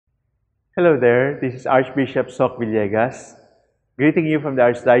Hello there, this is Archbishop Socrates Villegas, greeting you from the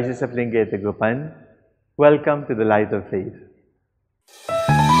Archdiocese of Lingayen-Tagpuan. Welcome to the Light of Faith.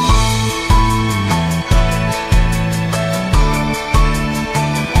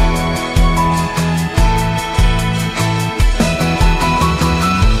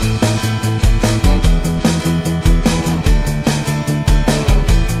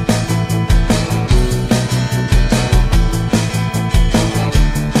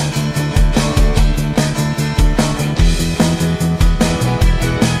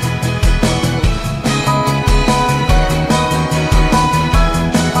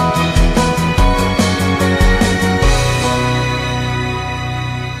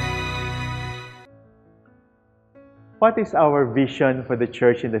 What is our vision for the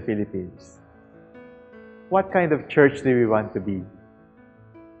church in the Philippines? What kind of church do we want to be?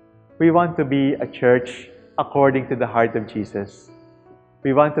 We want to be a church according to the heart of Jesus.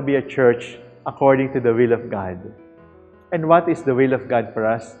 We want to be a church according to the will of God. And what is the will of God for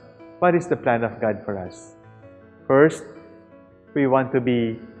us? What is the plan of God for us? First, we want to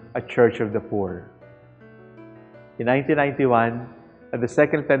be a church of the poor. In 1991, at the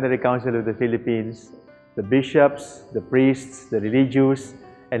Second Plenary Council of the Philippines, the bishops, the priests, the religious,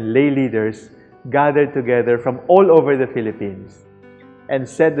 and lay leaders gathered together from all over the Philippines and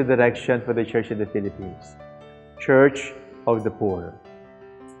set the direction for the church in the Philippines. Church of the poor.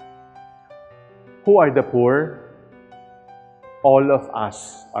 Who are the poor? All of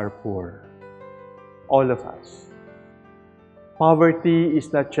us are poor. All of us. Poverty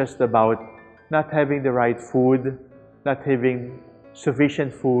is not just about not having the right food, not having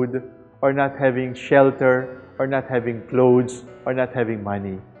sufficient food, or not having shelter, or not having clothes, or not having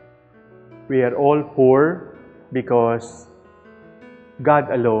money. We are all poor because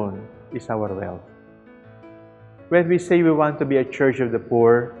God alone is our wealth. When we say we want to be a church of the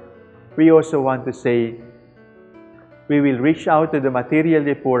poor, we also want to say we will reach out to the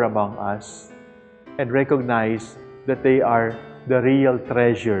materially poor among us and recognize that they are the real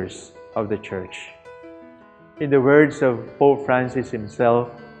treasures of the church. In the words of Pope Francis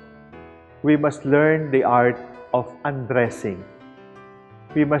himself, we must learn the art of undressing.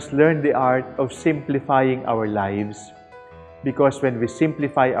 We must learn the art of simplifying our lives, because when we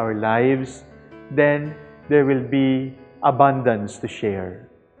simplify our lives, then there will be abundance to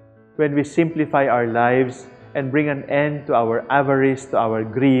share. When we simplify our lives and bring an end to our avarice, to our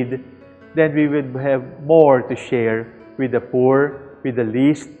greed, then we will have more to share with the poor, with the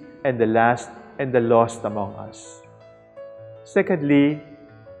least, and the last, and the lost among us. Secondly,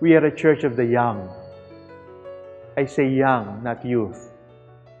 we are a church of the young. I say young, not youth.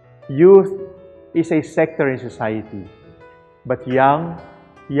 Youth is a sector in society. But young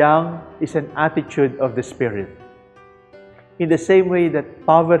is an attitude of the Spirit. In the same way that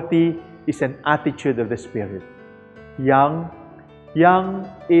poverty is an attitude of the Spirit. Young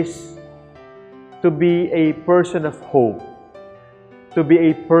is to be a person of hope, to be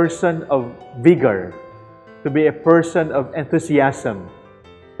a person of vigor, to be a person of enthusiasm,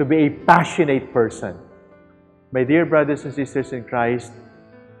 to be a passionate person. My dear brothers and sisters in Christ,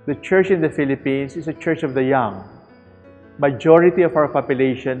 the church in the Philippines is a church of the young. Majority of our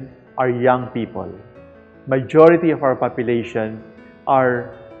population are young people. Majority of our population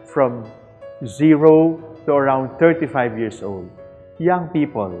are from 0 to around 35 years old. Young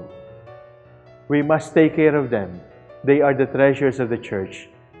people. We must take care of them. They are the treasures of the church.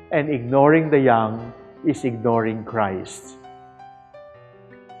 And ignoring the young is ignoring Christ.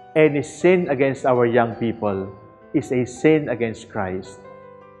 Any sin against our young people is a sin against Christ.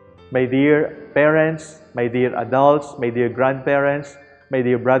 My dear parents, my dear adults, my dear grandparents, my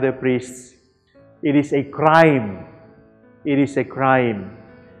dear brother priests, it is a crime. It is a crime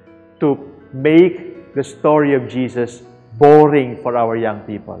to make the story of Jesus boring for our young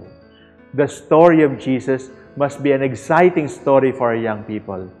people. The story of Jesus must be an exciting story for our young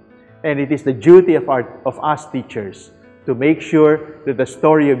people. And it is the duty of us teachers to make sure that the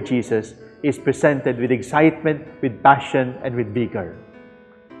story of Jesus is presented with excitement, with passion, and with vigor.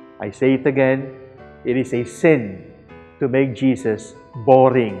 I say it again, it is a sin to make Jesus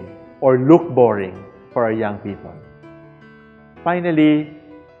boring or look boring for our young people. Finally,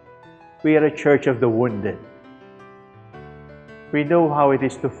 we are a church of the wounded. We know how it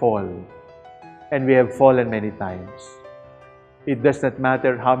is to fall, and we have fallen many times. It does not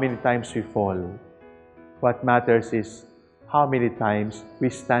matter how many times we fall. What matters is how many times we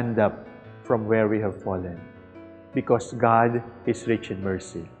stand up from where we have fallen, because God is rich in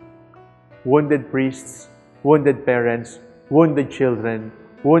mercy. Wounded priests, wounded parents, wounded children,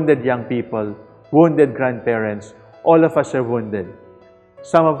 wounded young people, wounded grandparents, all of us are wounded.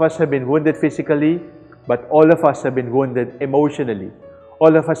 Some of us have been wounded physically, but all of us have been wounded emotionally.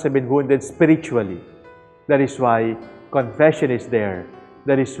 All of us have been wounded spiritually. That is why confession is there.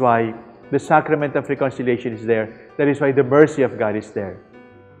 That is why the sacrament of reconciliation is there. That is why the mercy of God is there.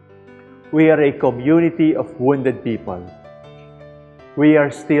 We are a community of wounded people. We are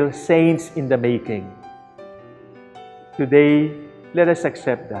still saints in the making. Today, let us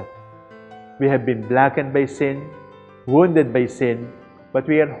accept that. We have been blackened by sin, wounded by sin, but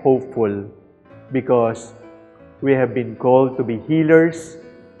we are hopeful because we have been called to be healers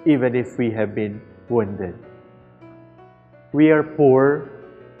even if we have been wounded. We are poor,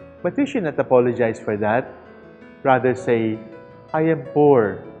 but we should not apologize for that. Rather say, I am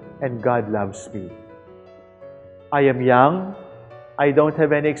poor and God loves me. I am young, I don't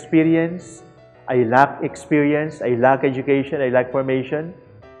have any experience, I lack experience, I lack education, I lack formation.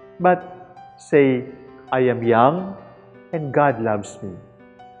 But say, I am young and God loves me.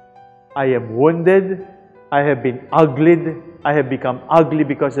 I am wounded, I have been uglied, I have become ugly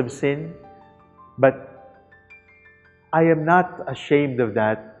because of sin. But I am not ashamed of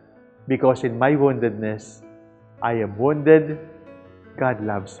that because in my woundedness, I am wounded, God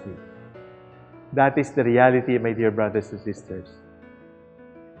loves me. That is the reality, my dear brothers and sisters.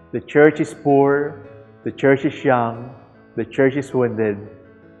 The church is poor, the church is young, the church is wounded,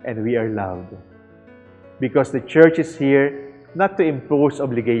 and we are loved. Because the church is here not to impose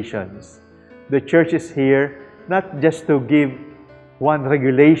obligations. The church is here not just to give one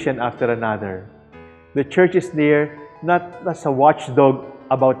regulation after another. The church is there not as a watchdog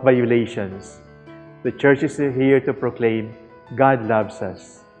about violations. The church is here to proclaim God loves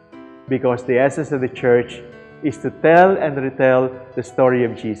us. Because the essence of the church is to tell and retell the story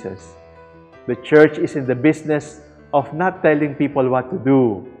of Jesus. The church is in the business of not telling people what to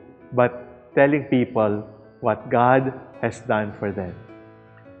do, but telling people what God has done for them.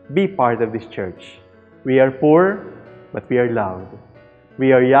 Be part of this church. We are poor, but we are loved.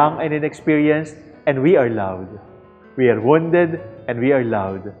 We are young and inexperienced, and we are loved. We are wounded, and we are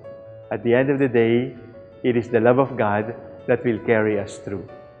loved. At the end of the day, it is the love of God that will carry us through.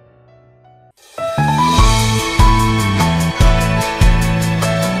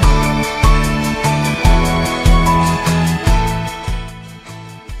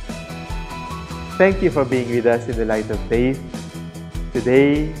 Thank you for being with us in the light of faith.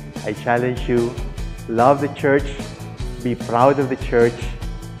 Today, I challenge you, love the church, be proud of the church,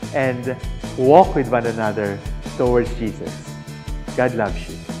 and walk with one another towards Jesus. God loves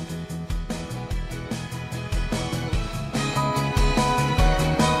you.